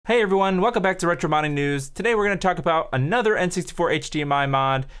Hey everyone, welcome back to Retro Modding News. Today we're going to talk about another N64 HDMI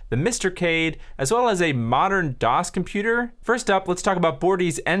mod, the MiSTercade, as well as a modern DOS computer. First up, let's talk about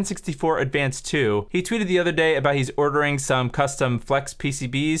Borti's N64 Advanced 2. He tweeted the other day about he's ordering some custom flex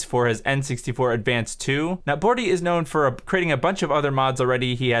PCBs for his N64 Advanced 2. Now Borti is known for creating a bunch of other mods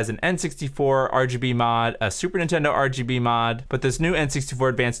already. He has an N64 RGB mod, a Super Nintendo RGB mod, but this new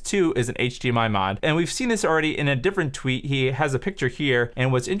N64 Advanced 2 is an HDMI mod. And we've seen this already in a different tweet. He has a picture here,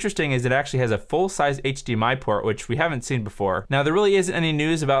 and what's interesting is it actually has a full-size HDMI port, which we haven't seen before. Now there really isn't any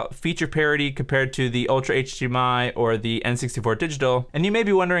news about feature parity compared to the Ultra HDMI or the N64 Digital, and you may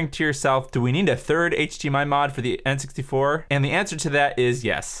be wondering to yourself, do we need a third HDMI mod for the N64? And the answer to that is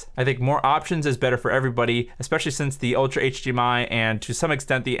yes. I think more options is better for everybody, especially since the Ultra HDMI and to some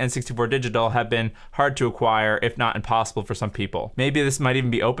extent the N64 Digital have been hard to acquire, if not impossible for some people. Maybe this might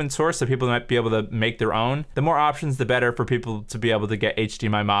even be open source, so people might be able to make their own. The more options, the better for people to be able to get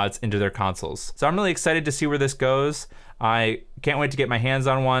HDMI mods into their consoles. So I'm really excited to see where this goes. I can't wait to get my hands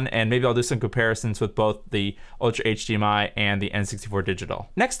on one, and maybe I'll do some comparisons with both the Ultra HDMI and the N64 Digital.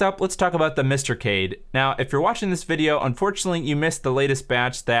 Next up, let's talk about the Mrcade. Now, if you're watching this video, unfortunately you missed the latest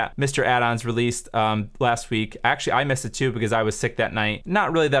batch that Mr. Add-ons released last week. Actually, I missed it too because I was sick that night.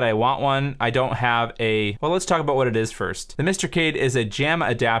 Not really that I want one. I don't have a, well, let's talk about what it is first. The Mrcade is a JAMMA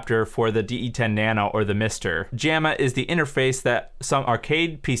adapter for the DE10 Nano or the Mister. JAMMA is the interface that some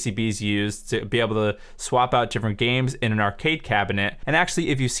arcade PCBs use to be able to swap out different games in an arcade cabinet. And actually,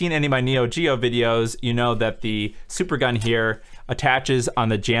 if you've seen any of my Neo Geo videos, you know that the super gun here attaches on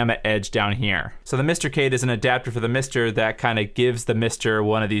the JAMMA edge down here. So the Mrcade is an adapter for the Mister that kind of gives the Mister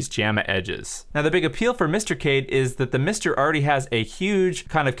one of these JAMMA edges. Now the big appeal for Mrcade is that the Mister already has a huge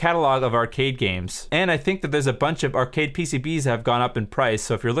kind of catalog of arcade games. And I think that there's a bunch of arcade PCBs that have gone up in price.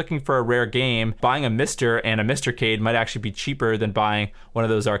 So if you're looking for a rare game, buying a Mister and a Mrcade might actually be cheaper than buying one of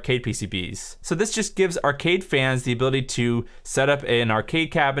those arcade PCBs. So this just gives arcade fans the ability to set up an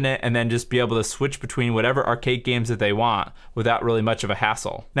arcade cabinet and then just be able to switch between whatever arcade games that they want without really much of a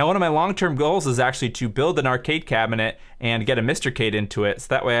hassle. Now one of my long-term goals is actually to build an arcade cabinet and get a Mrcade into it, so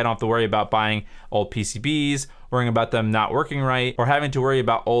that way I don't have to worry about buying old PCBs, worrying about them not working right, or having to worry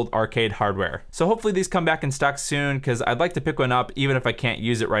about old arcade hardware. So hopefully these come back in stock soon, because I'd like to pick one up even if I can't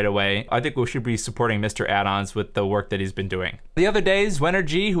use it right away. I think we should be supporting Mr. Add-ons with the work that he's been doing. The other day,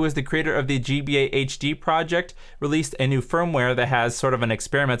 N64, who is the creator of the GBA HD project, released a new firmware that has sort of an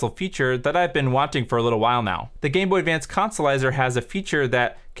experimental feature that I've been wanting for a little while now. The Game Boy Advance consolizer has a feature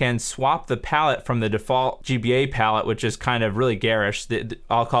that can swap the palette from the default GBA palette, which is kind of really garish.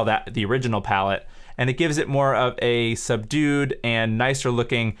 I'll call that the original palette. And it gives it more of a subdued and nicer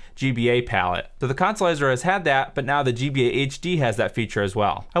looking GBA palette. So the consolizer has had that, but now the GBA HD has that feature as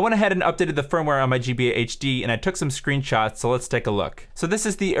well. I went ahead and updated the firmware on my GBA HD, and I took some screenshots, so let's take a look. So this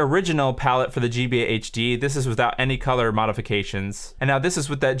is the original palette for the GBA HD. This is without any color modifications. And now this is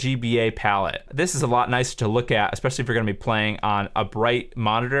with that GBA palette. This is a lot nicer to look at, especially if you're gonna be playing on a bright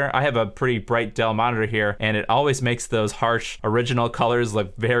monitor. I have a pretty bright Dell monitor here, and it always makes those harsh original colors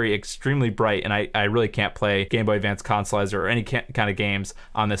look very extremely bright, and I really can't play Game Boy Advance consolizer or any kind of games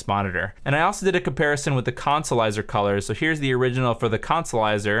on this monitor. And I also did a comparison with the consolizer colors. So here's the original for the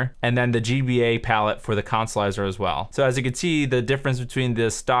consolizer, and then the GBA palette for the consolizer as well. So as you can see, the difference between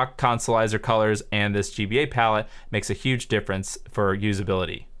the stock consolizer colors and this GBA palette makes a huge difference for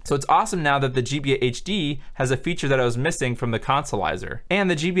usability. So it's awesome now that the GBA HD has a feature that I was missing from the consolizer. And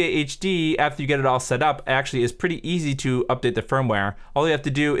the GBA HD, after you get it all set up, actually is pretty easy to update the firmware. All you have to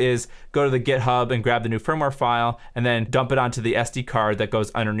do is go to the GitHub and grab the new firmware file and then dump it onto the SD card that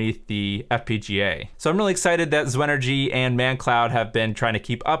goes underneath the FPGA. So I'm really excited that N64 and ManCloud have been trying to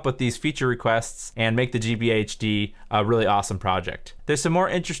keep up with these feature requests and make the GBA HD a really awesome project. There's some more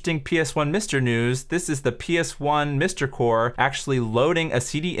interesting PS1 Mr news. This is the PS1 Mr Core actually loading a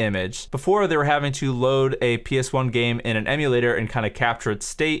CD image. Before, they were having to load a PS1 game in an emulator and kind of capture its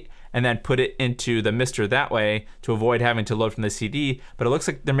state and then put it into the Mister that way to avoid having to load from the CD, but it looks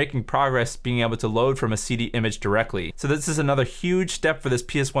like they're making progress being able to load from a CD image directly. So this is another huge step for this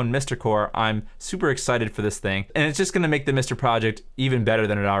PS1 Mr Core. I'm super excited for this thing, and it's just gonna make the Mister project even better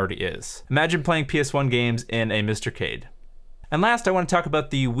than it already is. Imagine playing PS1 games in a Mrcade. And last, I want to talk about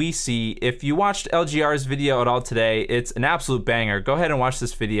the WeSee. If you watched LGR's video at all today, it's an absolute banger. Go ahead and watch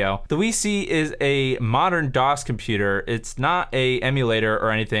this video. The WeSee is a modern DOS computer. It's not a emulator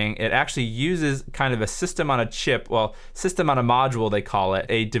or anything. It actually uses kind of a system on a chip, well, system on a module they call it,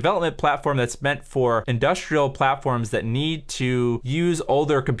 a development platform that's meant for industrial platforms that need to use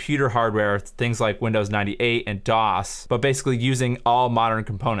older computer hardware, things like Windows 98 and DOS, but basically using all modern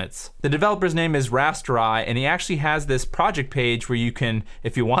components. The developer's name is Rasterai, and he actually has this project page page where you can,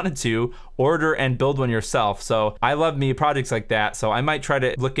 if you wanted to, order and build one yourself. So I love me projects like that, so I might try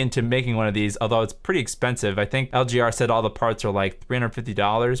to look into making one of these, although it's pretty expensive. I think LGR said all the parts are like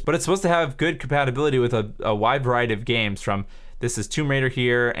 $350, but it's supposed to have good compatibility with a wide variety of games. From this is Tomb Raider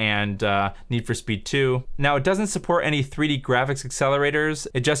here and Need for Speed 2. Now it doesn't support any 3D graphics accelerators.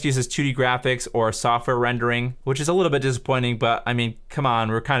 It just uses 2D graphics or software rendering, which is a little bit disappointing, but I mean, come on,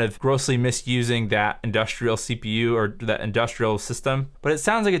 we're kind of grossly misusing that industrial CPU or that industrial system. But it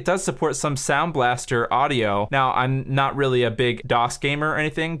sounds like it does support some Sound Blaster audio. Now I'm not really a big DOS gamer or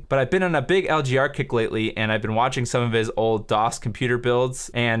anything, but I've been on a big LGR kick lately and I've been watching some of his old DOS computer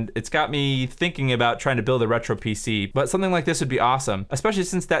builds, and it's got me thinking about trying to build a retro PC. But something like this would be awesome, especially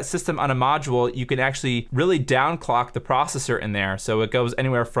since that system on a module, you can actually really downclock the processor in there. So it goes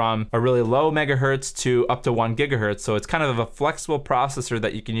anywhere from a really low megahertz to up to 1 gigahertz. So it's kind of a flexible processor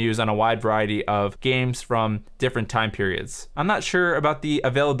that you can use on a wide variety of games from different time periods. I'm not sure about the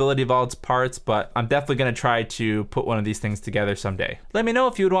availability of all its parts, but I'm definitely going to try to put one of these things together someday. Let me know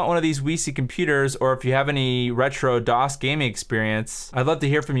if you would want one of these WeSee computers, or if you have any retro DOS gaming experience. I'd love to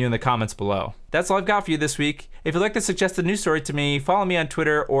hear from you in the comments below. That's all I've got for you this week. If you'd like to suggest a news story to me, follow me on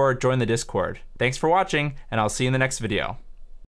Twitter or join the Discord. Thanks for watching, and I'll see you in the next video.